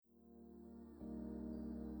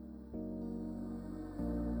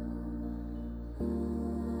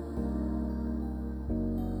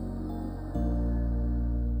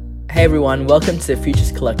Hey everyone, welcome to the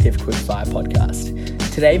Futures Collective Quickfire podcast.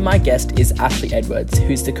 Today my guest is Ashley Edwards,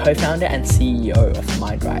 who's the co-founder and CEO of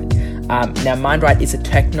MindRight. Now MindRight is a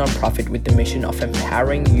tech non-profit with the mission of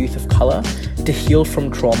empowering youth of colour to heal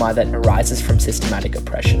from trauma that arises from systematic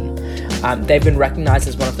oppression. They've been recognised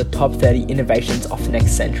as one of the top 30 innovations of the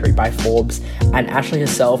next century by Forbes, and Ashley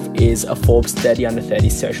herself is a Forbes 30 under 30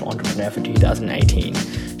 social entrepreneur for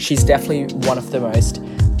 2018. She's definitely one of the most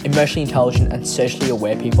emotionally intelligent and socially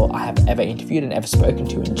aware people I have ever interviewed and ever spoken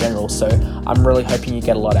to in general. So I'm really hoping you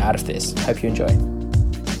get a lot out of this. Hope you enjoy.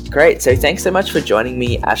 Great. So thanks so much for joining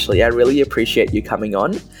me, Ashley. I really appreciate you coming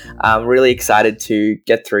on. I'm really excited to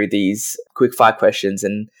get through these quick fire questions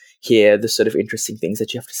and hear the sort of interesting things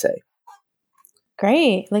that you have to say.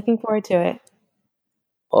 Great. Looking forward to it.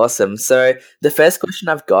 Awesome. So the first question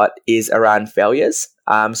I've got is around failures.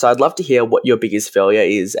 So I'd love to hear what your biggest failure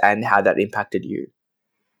is and how that impacted you.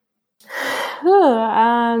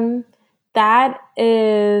 That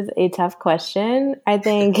is a tough question. I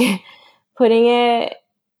think putting it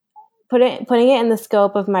in the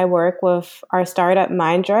scope of my work with our startup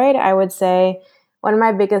MindRight, I would say one of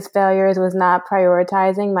my biggest failures was not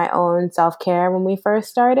prioritizing my own self-care when we first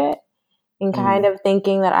started, and kind of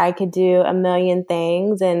thinking that I could do a million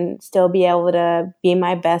things and still be able to be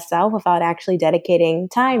my best self without actually dedicating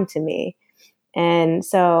time to me. And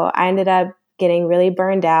so I ended up getting really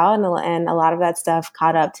burned out, and a lot of that stuff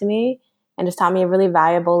caught up to me and just taught me a really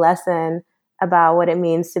valuable lesson about what it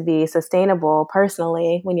means to be sustainable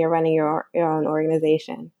personally when you're running your own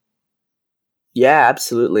organization. Yeah,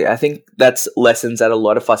 absolutely. I think that's lessons that a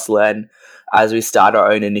lot of us learn as we start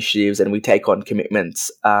our own initiatives and we take on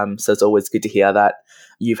commitments. So it's always good to hear that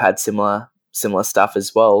you've had similar stuff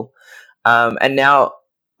as well. And now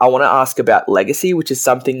I want to ask about legacy, which is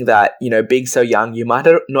something that, being so young, you might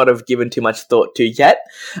not have given too much thought to yet.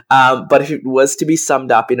 But if it was to be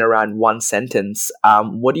summed up in around one sentence,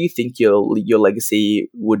 what do you think your legacy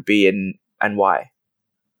would be and why?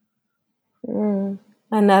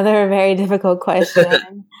 Another very difficult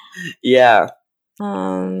question. Yeah.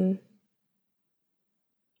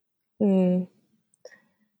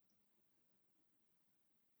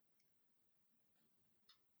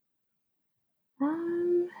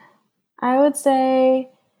 I would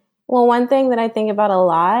say, well, one thing that I think about a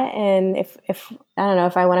lot, and if I don't know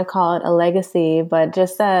if I want to call it a legacy, but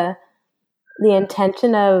just the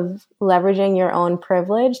intention of leveraging your own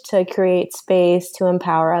privilege to create space to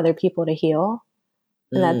empower other people to heal.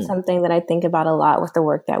 And that's something that I think about a lot with the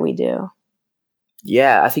work that we do.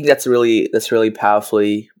 Yeah, I think that's really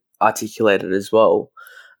powerfully articulated as well.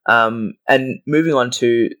 And moving on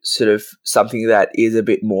to sort of something that is a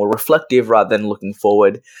bit more reflective rather than looking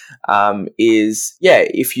forward,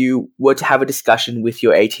 if you were to have a discussion with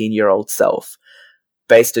your 18-year-old self,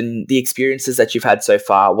 based on the experiences that you've had so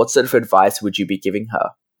far, what sort of advice would you be giving her?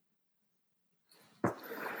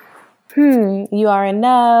 You are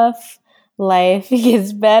enough. Life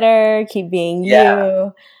gets better. Keep being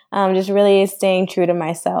you. Just really staying true to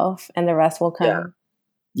myself, and the rest will come.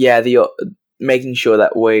 Yeah, making sure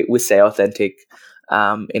that we stay authentic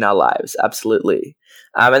in our lives. Absolutely.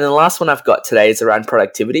 And then the last one I've got today is around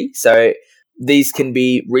productivity. So these can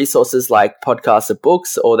be resources like podcasts or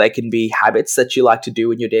books, or they can be habits that you like to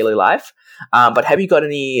do in your daily life. But have you got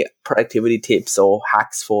any productivity tips or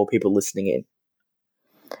hacks for people listening in?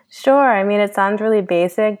 Sure. I mean, it sounds really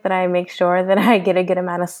basic, but I make sure that I get a good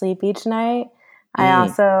amount of sleep each night. I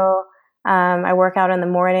also I work out in the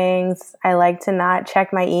mornings. I like to not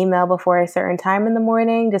check my email before a certain time in the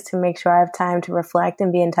morning, just to make sure I have time to reflect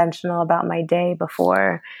and be intentional about my day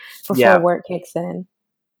before work kicks in.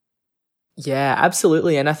 Yeah,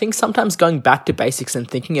 absolutely. And I think sometimes going back to basics and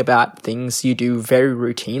thinking about things you do very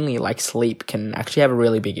routinely, like sleep, can actually have a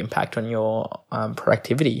really big impact on your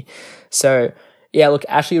productivity. So yeah, look,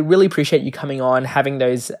 Ashley, I really appreciate you coming on, having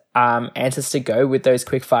those answers to go with those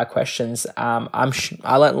quick fire questions. I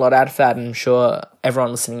learned a lot out of that, and I'm sure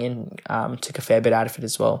everyone listening in took a fair bit out of it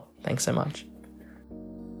as well. Thanks so much.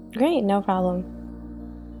 Great, no problem.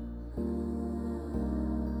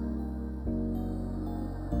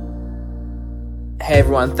 Hey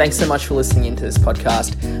everyone, thanks so much for listening into this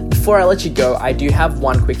podcast. Before I let you go, I do have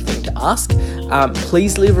one quick thing to ask.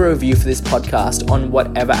 Please leave a review for this podcast on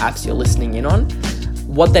whatever apps you're listening in on.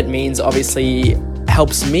 What that means obviously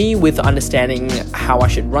helps me with understanding how I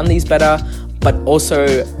should run these better, but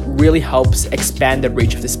also really helps expand the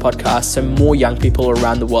reach of this podcast so more young people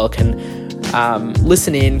around the world can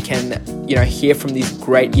listen in, can hear from these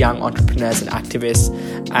great young entrepreneurs and activists,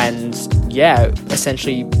 and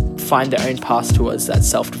essentially find their own path towards that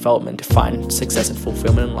self-development to find success and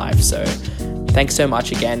fulfillment in life. So thanks so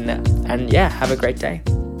much again, and have a great day.